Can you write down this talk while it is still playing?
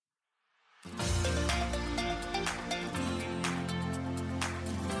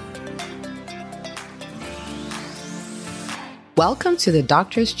Welcome to the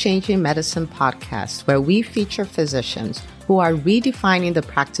Doctors Changing Medicine podcast, where we feature physicians who are redefining the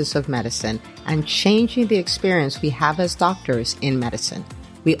practice of medicine and changing the experience we have as doctors in medicine.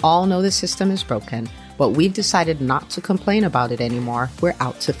 We all know the system is broken, but we've decided not to complain about it anymore. We're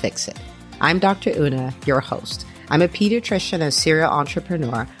out to fix it. I'm Dr. Una, your host. I'm a pediatrician and serial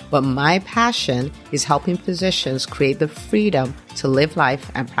entrepreneur, but my passion is helping physicians create the freedom to live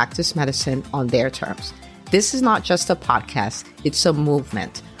life and practice medicine on their terms. This is not just a podcast, it's a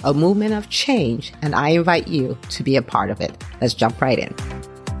movement of change, and I invite you to be a part of it. Let's jump right in.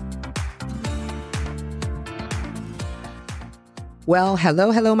 Well,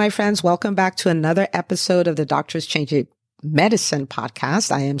 hello, my friends. Welcome back to another episode of the Doctors Changing Medicine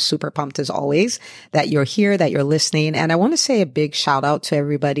podcast. I am super pumped as always that you're here, that you're listening. And I want to say a big shout out to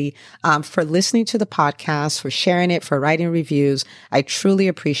everybody for listening to the podcast, for sharing it, for writing reviews. I truly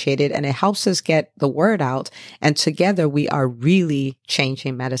appreciate it. And it helps us get the word out. And together we are really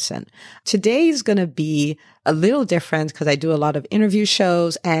changing medicine. Today is going to be a little different because I do a lot of interview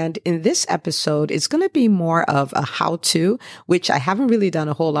shows. And in this episode, it's going to be more of a how-to, which I haven't really done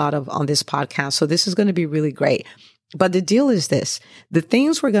a whole lot of on this podcast. So this is going to be really great. But the deal is this, the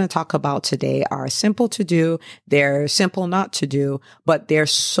things we're going to talk about today are simple to do. They're simple not to do, but they're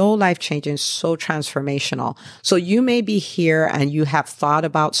so life-changing, so transformational. So you may be here and you have thought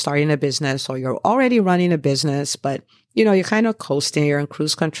about starting a business, or you're already running a business, but you're kind of coasting, you're in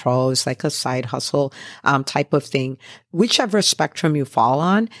cruise control. It's like a side hustle, type of thing. Whichever spectrum you fall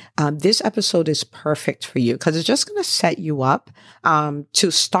on, this episode is perfect for you because it's just going to set you up,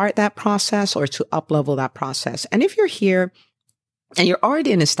 to start that process or to up-level that process. And if you're here and you're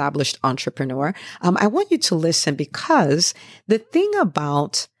already an established entrepreneur, I want you to listen, because the thing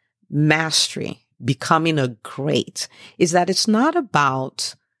about mastery, becoming a great, is that it's not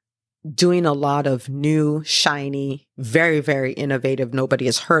about doing a lot of new, shiny, very, very innovative, nobody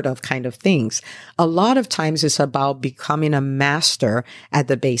has heard of kind of things. A lot of times it's about becoming a master at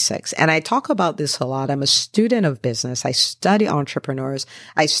the basics. And I talk about this a lot. I'm a student of business. I study entrepreneurs.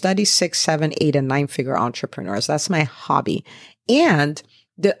 I study 6, 7, 8, and 9-figure entrepreneurs. That's my hobby. And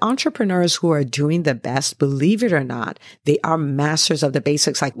the entrepreneurs who are doing the best, believe it or not, they are masters of the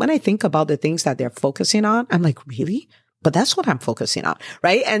basics. Like when I think about the things that they're focusing on, I'm like, really? But that's what I'm focusing on,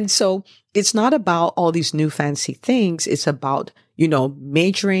 right? And so it's not about all these new fancy things. It's about,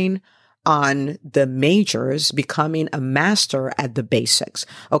 majoring on the majors, becoming a master at the basics.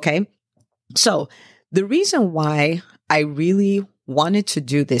 Okay. So the reason why I really wanted to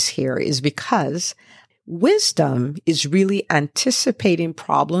do this here is because wisdom is really anticipating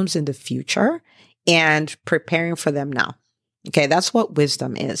problems in the future and preparing for them now. Okay, that's what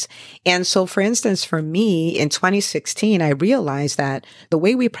wisdom is. And so, for instance, for me in 2016, I realized that the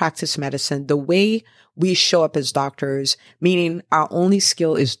way we practice medicine, the way we show up as doctors, meaning our only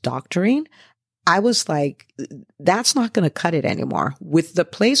skill is doctoring, I was like, that's not going to cut it anymore. With the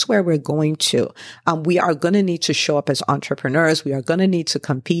place where we're going to, we are going to need to show up as entrepreneurs. We are going to need to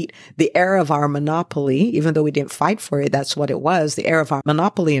compete. The era of our monopoly, even though we didn't fight for it, that's what it was. The era of our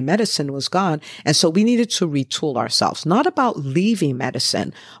monopoly in medicine was gone. And so we needed to retool ourselves, not about leaving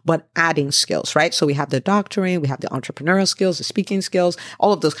medicine, but adding skills, right? So we have the doctoring, we have the entrepreneurial skills, the speaking skills,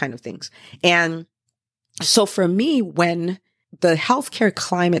 all of those kind of things. And so for me, when the healthcare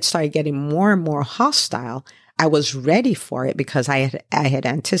climate started getting more and more hostile, I was ready for it because I had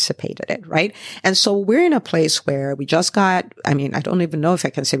anticipated it, right? And so we're in a place where we just got, I don't even know if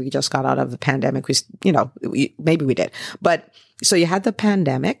I can say we just got out of the pandemic. Maybe we did. But so you had the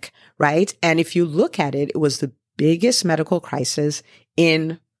pandemic, right? And if you look at it, it was the biggest medical crisis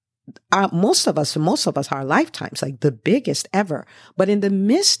in most of us, our lifetimes, like the biggest ever. But in the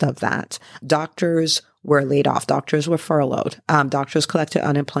midst of that, doctors were laid off. Doctors were furloughed. Doctors collected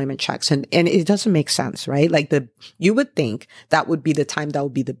unemployment checks. And it doesn't make sense, right? Like you would think that would be the time that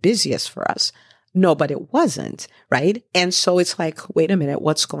would be the busiest for us. No, but it wasn't, right? And so it's like, wait a minute,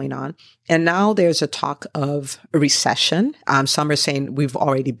 what's going on? And now there's a talk of a recession. Some are saying we've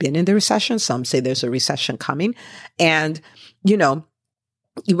already been in the recession. Some say there's a recession coming. And,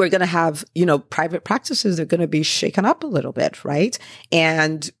 we're going to have, private practices are going to be shaken up a little bit, right?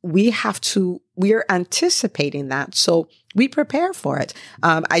 And we're anticipating that. So we prepare for it.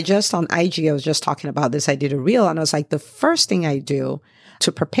 On IG, I was just talking about this. I did a reel and I was like, the first thing I do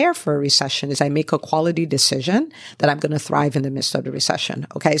to prepare for a recession is I make a quality decision that I'm going to thrive in the midst of the recession.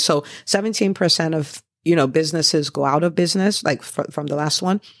 Okay. So 17% of, businesses go out of business, like from the last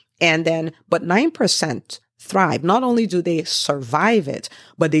one. But 9% thrive. Not only do they survive it,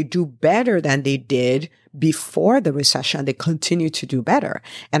 but they do better than they did before the recession. They continue to do better.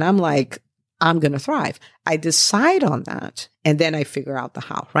 And I'm like, I'm going to thrive. I decide on that and then I figure out the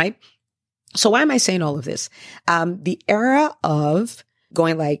how, right? So why am I saying all of this? The era of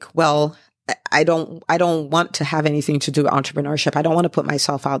going like, well, I don't want to have anything to do with entrepreneurship. I don't want to put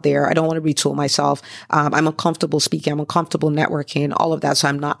myself out there. I don't want to retool myself. I'm uncomfortable speaking. I'm uncomfortable networking, all of that. So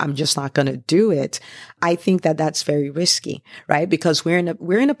I'm just not going to do it. I think that that's very risky, right? Because we're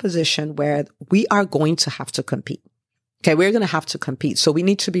in a position where we are going to have to compete. Okay, we're going to have to compete. So we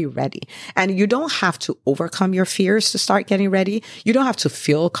need to be ready. And you don't have to overcome your fears to start getting ready. You don't have to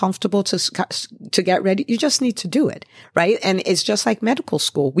feel comfortable to get ready. You just need to do it, right? And it's just like medical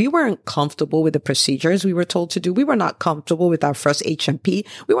school. We weren't comfortable with the procedures we were told to do. We were not comfortable with our first H&P.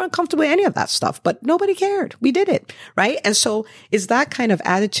 We weren't comfortable with any of that stuff, but nobody cared. We did it, right? And so it's that kind of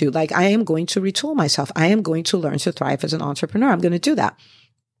attitude. Like, I am going to retool myself. I am going to learn to thrive as an entrepreneur. I'm going to do that.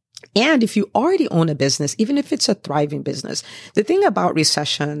 And if you already own a business, even if it's a thriving business, the thing about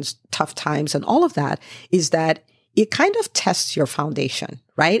recessions, tough times, and all of that is that it kind of tests your foundation,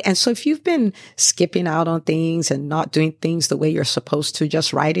 right? And so if you've been skipping out on things and not doing things the way you're supposed to,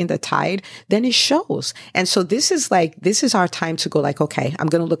 just riding the tide, then it shows. And so this is our time to go like, okay, I'm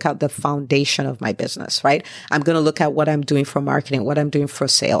going to look at the foundation of my business, right? I'm going to look at what I'm doing for marketing, what I'm doing for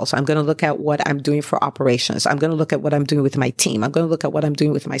sales. I'm going to look at what I'm doing for operations. I'm going to look at what I'm doing with my team. I'm going to look at what I'm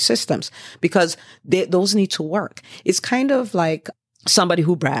doing with my systems because those need to work. It's kind of like somebody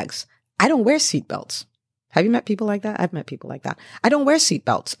who brags, I don't wear seatbelts. Have you met people like that? I've met people like that. I don't wear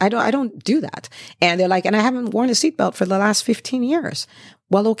seatbelts. I don't do that. And they're like, and I haven't worn a seatbelt for the last 15 years.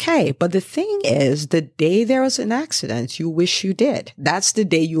 Well, okay. But the thing is, the day there was an accident, you wish you did. That's the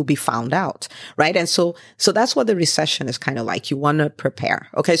day you'll be found out, right? And so that's what the recession is kind of like. You want to prepare.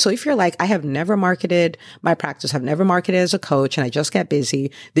 Okay. So if you're like, I have never marketed my practice, I've never marketed as a coach, and I just get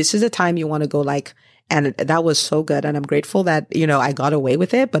busy, this is the time you want to go like, and that was so good. And I'm grateful that, I got away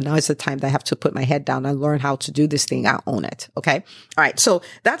with it. But now is the time that I have to put my head down and learn how to do this thing. I own it. Okay. All right. So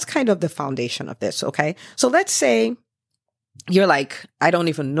that's kind of the foundation of this. Okay. So let's say you're like, I don't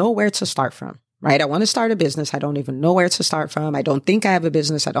even know where to start from. Right? I want to start a business. I don't even know where to start from. I don't think I have a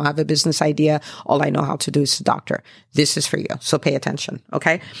business. I don't have a business idea. All I know how to do is to doctor. This is for you. So pay attention.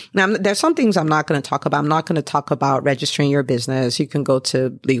 Okay. Now, there's some things I'm not going to talk about. I'm not going to talk about registering your business. You can go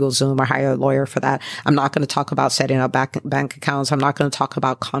to LegalZoom or hire a lawyer for that. I'm not going to talk about setting up bank accounts. I'm not going to talk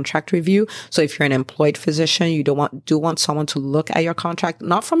about contract review. So if you're an employed physician, you do want someone to look at your contract,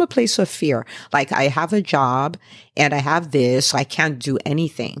 not from a place of fear. Like, I have a job and I have this, so I can't do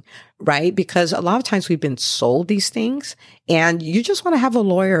anything. Right? Because a lot of times we've been sold these things and you just want to have a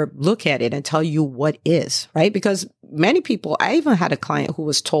lawyer look at it and tell you what is, right? Because many people, I even had a client who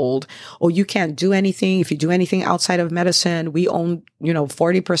was told, oh, you can't do anything. If you do anything outside of medicine, we own,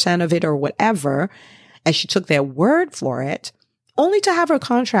 40% of it or whatever. And she took their word for it only to have her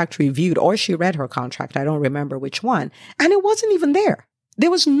contract reviewed, or she read her contract. I don't remember which one. And it wasn't even there.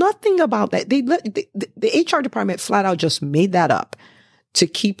 There was nothing about that. The HR department flat out just made that up to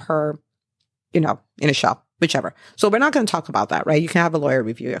keep her, in a shell, whichever. So we're not going to talk about that, right? You can have a lawyer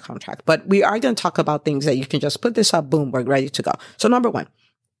review your contract, but we are going to talk about things that you can just put this up, boom, we're ready to go. So number one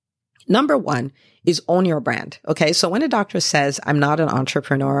is own your brand. Okay. So when a doctor says, I'm not an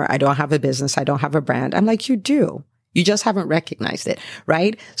entrepreneur, I don't have a business, I don't have a brand, I'm like, you do. You just haven't recognized it,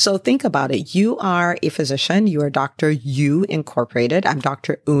 right? So think about it. You are a physician. You are Dr. U Incorporated. I'm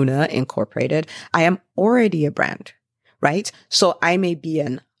Dr. Una Incorporated. I am already a brand. Right? So I may be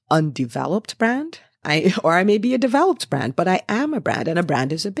an undeveloped brand, or I may be a developed brand, but I am a brand, and a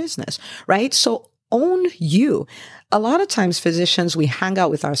brand is a business, right? So own you. A lot of times physicians, we hang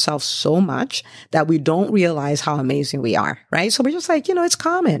out with ourselves so much that we don't realize how amazing we are, right? So we're just like, it's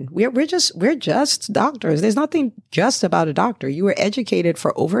common. We're just doctors. There's nothing just about a doctor. You were educated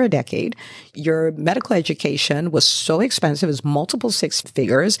for over a decade. Your medical education was so expensive. It's multiple six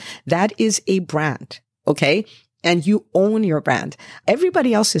figures. That is a brand. Okay. And you own your brand.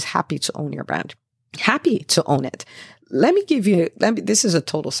 Everybody else is happy to own your brand, happy to own it. This is a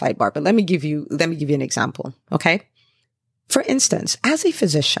total sidebar, but let me give you an example. Okay. For instance, as a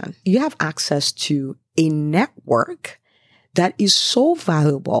physician, you have access to a network that is so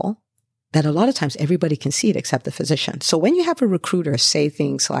valuable that a lot of times everybody can see it except the physician. So when you have a recruiter say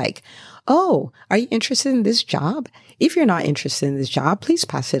things like, oh, are you interested in this job? If you're not interested in this job, please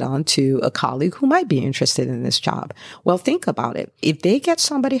pass it on to a colleague who might be interested in this job. Well, think about it. If they get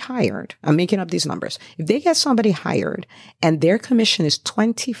somebody hired, I'm making up these numbers. If they get somebody hired and their commission is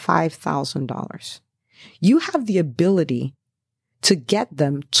 $25,000, you have the ability to get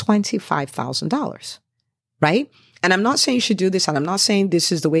them $25,000, right? And I'm not saying you should do this, and I'm not saying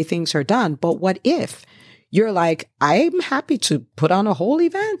this is the way things are done, but what if You're like, I'm happy to put on a whole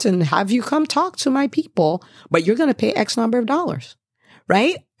event and have you come talk to my people, but you're going to pay X number of dollars,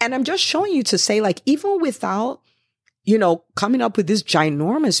 right? And I'm just showing you to say, like, even without, coming up with this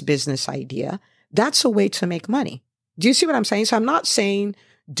ginormous business idea, that's a way to make money. Do you see what I'm saying? So I'm not saying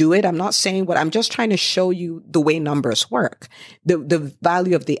do it. I'm not saying what. I'm just trying to show you the way numbers work, the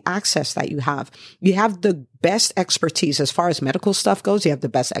value of the access that you have. You have the best expertise as far as medical stuff goes. You have the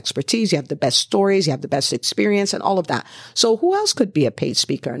best expertise. You have the best stories. You have the best experience and all of that. So who else could be a paid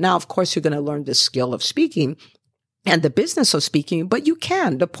speaker? Now, of course, you're going to learn the skill of speaking and the business of speaking, but you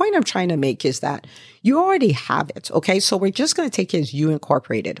can. The point I'm trying to make is that you already have it. Okay. So we're just going to take it as you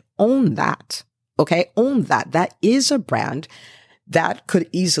incorporated. Own that. Okay. Own that. That is a brand that could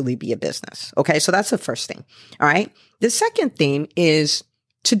easily be a business. Okay. So that's the first thing. All right. The second thing is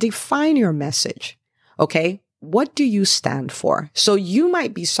to define your message. Okay. What do you stand for? So you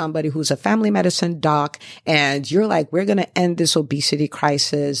might be somebody who's a family medicine doc and you're like, we're going to end this obesity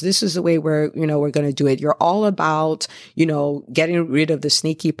crisis. This is the way we're going to do it. You're all about, getting rid of the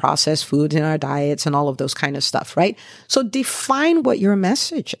sneaky processed foods in our diets and all of those kind of stuff, right? So define what your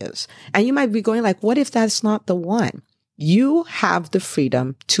message is. And you might be going like, what if that's not the one? You have the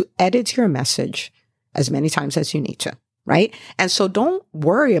freedom to edit your message as many times as you need to. Right? And so don't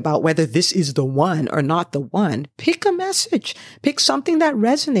worry about whether this is the one or not the one. Pick a message. Pick something that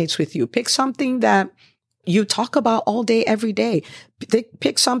resonates with you. Pick something that you talk about all day, every day.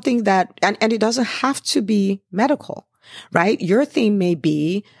 Pick something that, and it doesn't have to be medical, right? Your theme may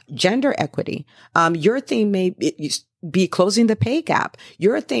be gender equity. Your theme may be closing the pay gap.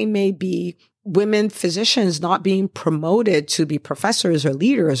 Your theme may be women physicians not being promoted to be professors or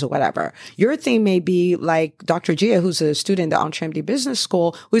leaders or whatever. Your thing may be like Dr. Gia, who's a student at EntreMD Business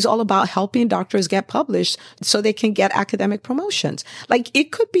School, who's all about helping doctors get published so they can get academic promotions. Like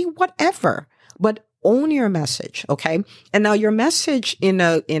it could be whatever, but own your message. Okay. And now your message in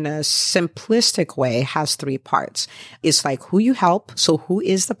a simplistic way has three parts. It's like who you help. So who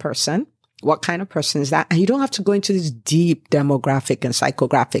is the person? What kind of person is that? And you don't have to go into this deep demographic and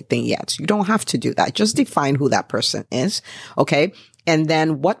psychographic thing yet. You don't have to do that. Just define who that person is. Okay. And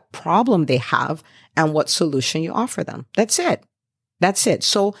then what problem they have and what solution you offer them. That's it. That's it.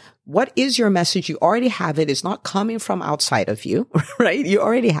 So what is your message? You already have it. It's not coming from outside of you, right? You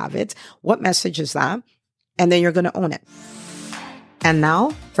already have it. What message is that? And then you're going to own it. And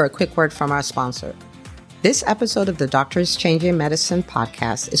now for a quick word from our sponsor. This episode of the Doctors Changing Medicine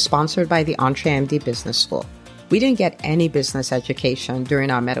podcast is sponsored by the EntreMD Business School. We didn't get any business education during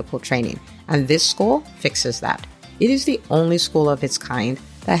our medical training, and this school fixes that. It is the only school of its kind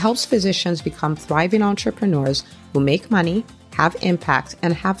that helps physicians become thriving entrepreneurs who make money, have impact,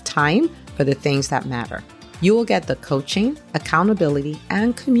 and have time for the things that matter. You will get the coaching, accountability,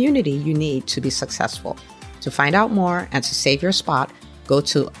 and community you need to be successful. To find out more and to save your spot, go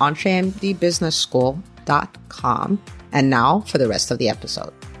to EntreMDBusinessSchool.com. And now for the rest of the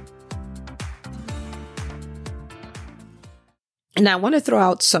episode. And I want to throw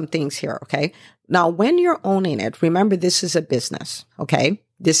out some things here, okay? Now, when you're owning it, remember this is a business, okay?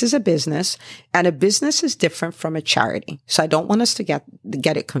 This is a business, and a business is different from a charity. So I don't want us to get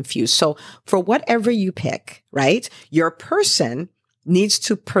it confused. So for whatever you pick, right, your person needs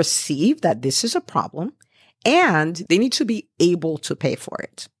to perceive that this is a problem, and they need to be able to pay for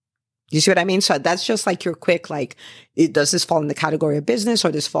it. You see what I mean? So that's just like your quick, like, does this fall in the category of business or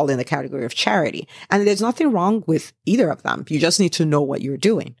does this fall in the category of charity? And there's nothing wrong with either of them. You just need to know what you're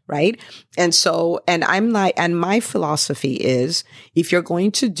doing, right? And so, and my philosophy is if you're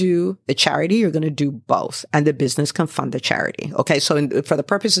going to do the charity, you're going to do both and the business can fund the charity. Okay. So for the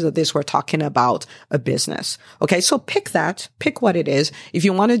purposes of this, we're talking about a business. Okay. So pick what it is. If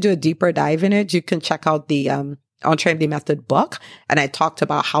you want to do a deeper dive in it, you can check out the, EntreMD Method book. And I talked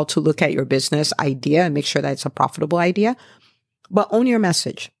about how to look at your business idea and make sure that it's a profitable idea, but own your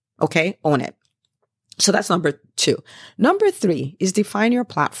message. Okay. Own it. So that's number 2. Number 3 is define your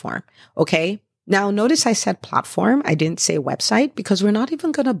platform. Okay. Now notice I said platform. I didn't say website because we're not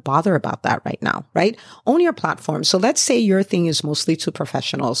even going to bother about that right now, right? Own your platform. So let's say your thing is mostly to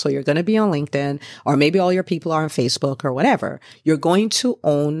professionals. So you're going to be on LinkedIn or maybe all your people are on Facebook or whatever. You're going to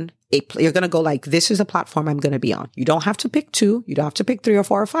own you're going to go like, this is a platform I'm going to be on. You don't have to pick 2. You don't have to pick 3 or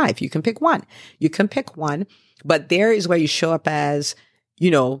 4 or 5. You can pick 1. You can pick 1, but there is where you show up as,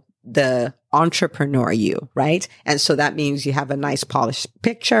 the entrepreneur you, right? And so that means you have a nice polished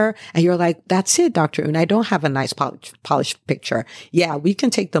picture and you're like, that's it, Dr. Un, I don't have a nice polished picture. Yeah, we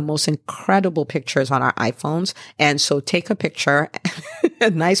can take the most incredible pictures on our iPhones. And so take a picture a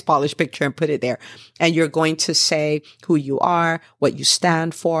nice polished picture and put it there. And you're going to say who you are, what you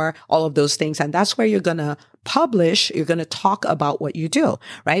stand for, all of those things. And that's where you're going to publish. You're going to talk about what you do,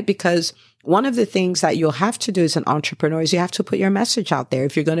 right? Because one of the things that you'll have to do as an entrepreneur is you have to put your message out there.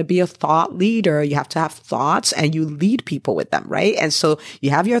 If you're going to be a thought leader, you have to have thoughts and you lead people with them, right? And so you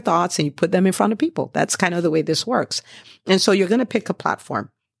have your thoughts and you put them in front of people. That's kind of the way this works. And so you're going to pick a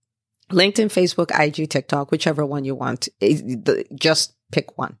platform. LinkedIn, Facebook, IG, TikTok, whichever one you want. Just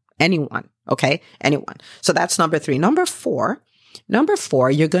pick one. Anyone. Okay? Anyone. So that's number 3. Number four,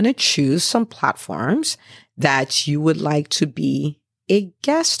 you're going to choose some platforms that you would like to be a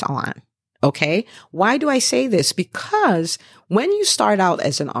guest on. Okay. Why do I say this? Because when you start out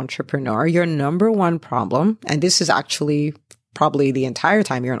as an entrepreneur, your number one problem, and this is actually probably the entire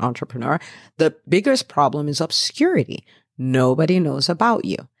time you're an entrepreneur, the biggest problem is obscurity. Nobody knows about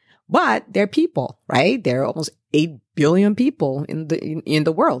you, but they're people, right? There are almost 8 billion people in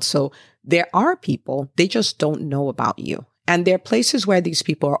the world. So there are people, they just don't know about you. And there are places where these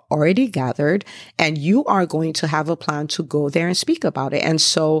people are already gathered and you are going to have a plan to go there and speak about it. And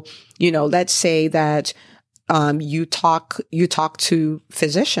so, let's say that you talk to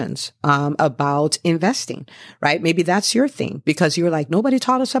physicians about investing, right? Maybe that's your thing because you're like, nobody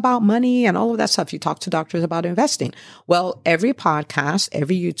taught us about money and all of that stuff. You talk to doctors about investing. Well, every podcast,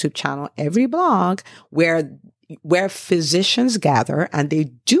 every YouTube channel, every blog where physicians gather and they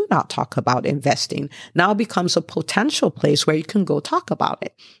do not talk about investing now becomes a potential place where you can go talk about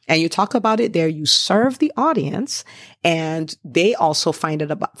it. And you talk about it there, you serve the audience and they also find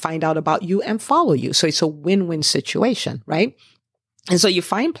out about you and follow you. So it's a win-win situation, right? And so you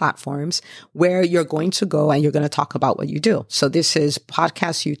find platforms where you're going to go and you're going to talk about what you do. So this is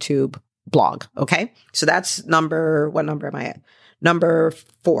podcast, YouTube, blog. Okay. So that's what number am I at? Number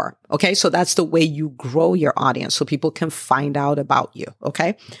 4. Okay. So that's the way you grow your audience so people can find out about you.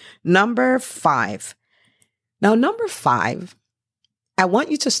 Okay. Number 5. Now, number 5, I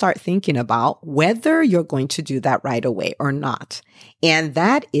want you to start thinking about whether you're going to do that right away or not. And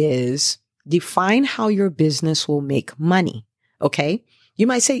that is define how your business will make money. Okay. You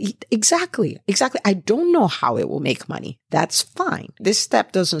might say, exactly. I don't know how it will make money. That's fine. This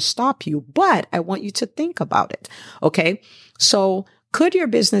step doesn't stop you, but I want you to think about it. Okay. So could your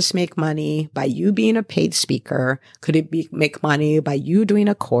business make money by you being a paid speaker? Could it make money by you doing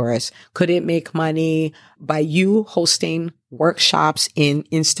a course? Could it make money by you hosting workshops in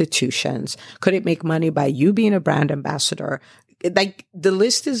institutions? Could it make money by you being a brand ambassador? Like the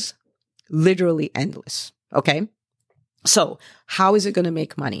list is literally endless. Okay. So how is it going to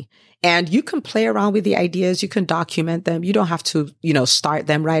make money? And you can play around with the ideas. You can document them. You don't have to, start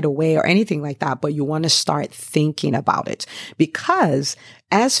them right away or anything like that, but you want to start thinking about it because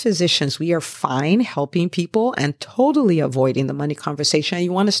as physicians, we are fine helping people and totally avoiding the money conversation. And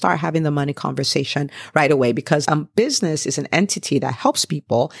you want to start having the money conversation right away because business is an entity that helps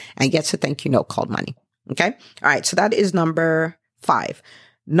people and gets a thank you note called money. Okay. All right. So that is number 5.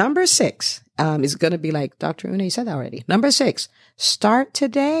 Number 6 is going to be like, Dr. Una, you said that already. Number 6, start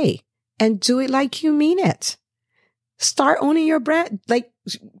today and do it like you mean it. Start owning your brand, like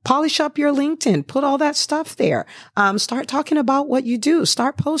polish up your LinkedIn, put all that stuff there. Start talking about what you do,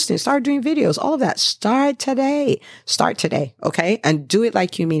 start posting, start doing videos, all of that. Start today. Okay. And do it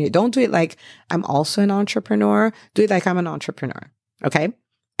like you mean it. Don't do it like I'm also an entrepreneur. Do it like I'm an entrepreneur. Okay.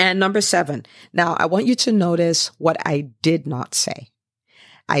 And number 7. Now I want you to notice what I did not say.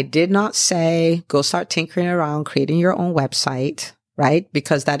 I did not say, go start tinkering around, creating your own website, right?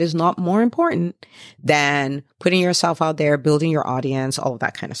 Because that is not more important than putting yourself out there, building your audience, all of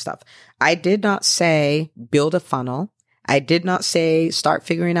that kind of stuff. I did not say, build a funnel. I did not say, start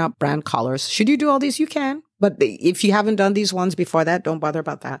figuring out brand colors. Should you do all these? You can. But if you haven't done these ones before that, don't bother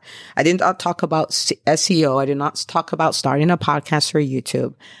about that. I did not talk about SEO. I did not talk about starting a podcast or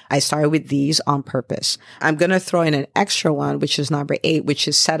YouTube. I started with these on purpose. I'm going to throw in an extra one, which is number 8, which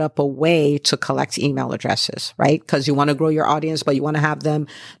is set up a way to collect email addresses, right? Because you want to grow your audience, but you want to have them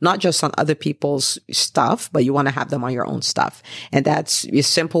not just on other people's stuff, but you want to have them on your own stuff. And that's a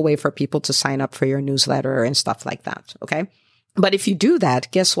simple way for people to sign up for your newsletter and stuff like that. Okay. But if you do that,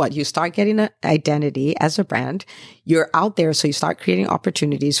 guess what? You start getting an identity as a brand. You're out there. So you start creating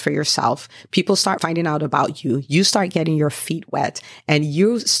opportunities for yourself. People start finding out about you. You start getting your feet wet and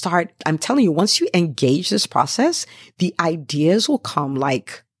I'm telling you, once you engage this process, the ideas will come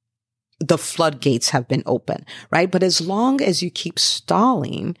like the floodgates have been open, right? But as long as you keep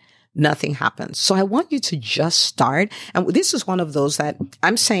stalling, nothing happens. So I want you to just start. And this is one of those that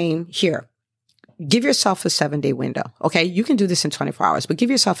I'm saying here. give yourself a 7-day window. Okay. You can do this in 24 hours, but give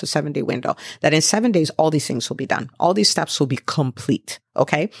yourself a 7-day window that in 7 days, all these things will be done. All these steps will be complete.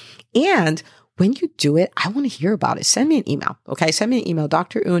 Okay. And when you do it, I want to hear about it. Send me an email. Okay. Send me an email,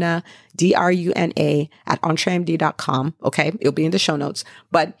 Dr. Una, DRUNA @entremd.com. Okay. It'll be in the show notes,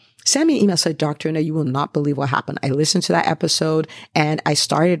 but send me an email. Say, Dr. Una, you will not believe what happened. I listened to that episode and I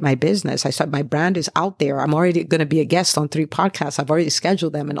started my business. My brand is out there. I'm already going to be a guest on 3 podcasts. I've already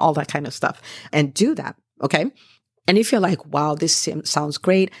scheduled them and all that kind of stuff, and do that. Okay. And if you're like, wow, this sounds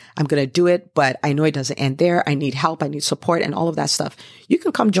great, I'm going to do it, but I know it doesn't end there. I need help. I need support and all of that stuff. You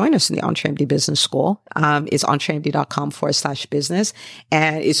can come join us in the EntreMD Business School. It's entremd.com/business.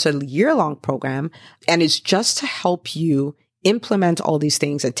 And it's a year-long program. And it's just to help you implement all these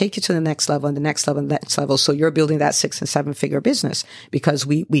things and take you to the next level and the next level and the next level. So you're building that 6 and 7 figure business, because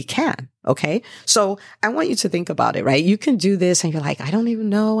we can. Okay. So I want you to think about it, right? You can do this and you're like, I don't even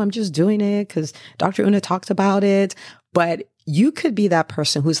know. I'm just doing it because Dr. Una talked about it. But you could be that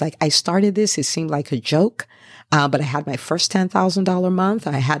person who's like, I started this. It seemed like a joke. But I had my first $10,000 month.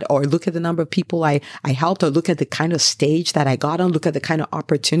 Or look at the number of people I helped, or look at the kind of stage that I got on, look at the kind of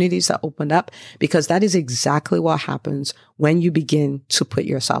opportunities that opened up, because that is exactly what happens when you begin to put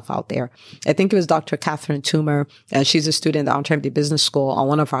yourself out there. I think it was Dr. Catherine Toomer, and she's a student at the EntreMD Business School. On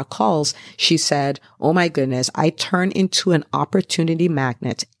one of our calls, she said, oh my goodness, I turn into an opportunity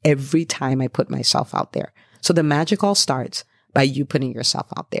magnet every time I put myself out there. So the magic all starts by you putting yourself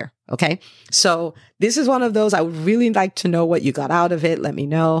out there. Okay. So this is one of those. I would really like to know what you got out of it. Let me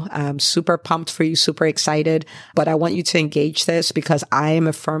know. I'm super pumped for you, super excited, but I want you to engage this, because I am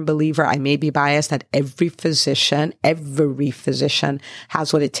a firm believer. I may be biased that every physician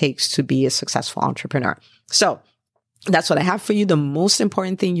has what it takes to be a successful entrepreneur. So that's what I have for you. The most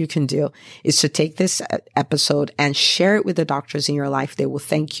important thing you can do is to take this episode and share it with the doctors in your life. They will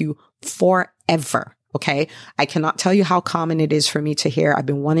thank you forever. Okay. I cannot tell you how common it is for me to hear, I've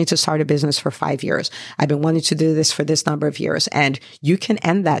been wanting to start a business for 5 years. I've been wanting to do this for this number of years. And you can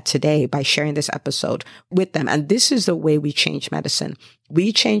end that today by sharing this episode with them. And this is the way we change medicine.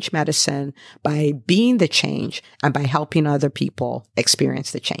 We change medicine by being the change and by helping other people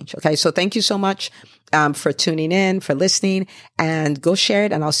experience the change. Okay. So thank you so much for tuning in, for listening, and go share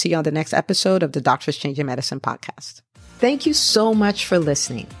it. And I'll see you on the next episode of the Doctors Changing Medicine podcast. Thank you so much for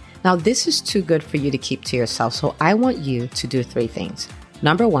listening. Now, this is too good for you to keep to yourself, so I want you to do 3 things.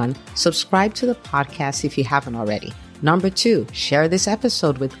 Number 1, subscribe to the podcast if you haven't already. Number 2, share this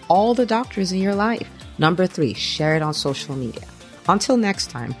episode with all the doctors in your life. Number 3, share it on social media. Until next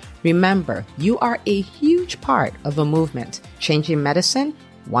time, remember, you are a huge part of a movement, changing medicine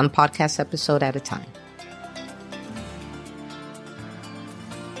 1 podcast episode at a time.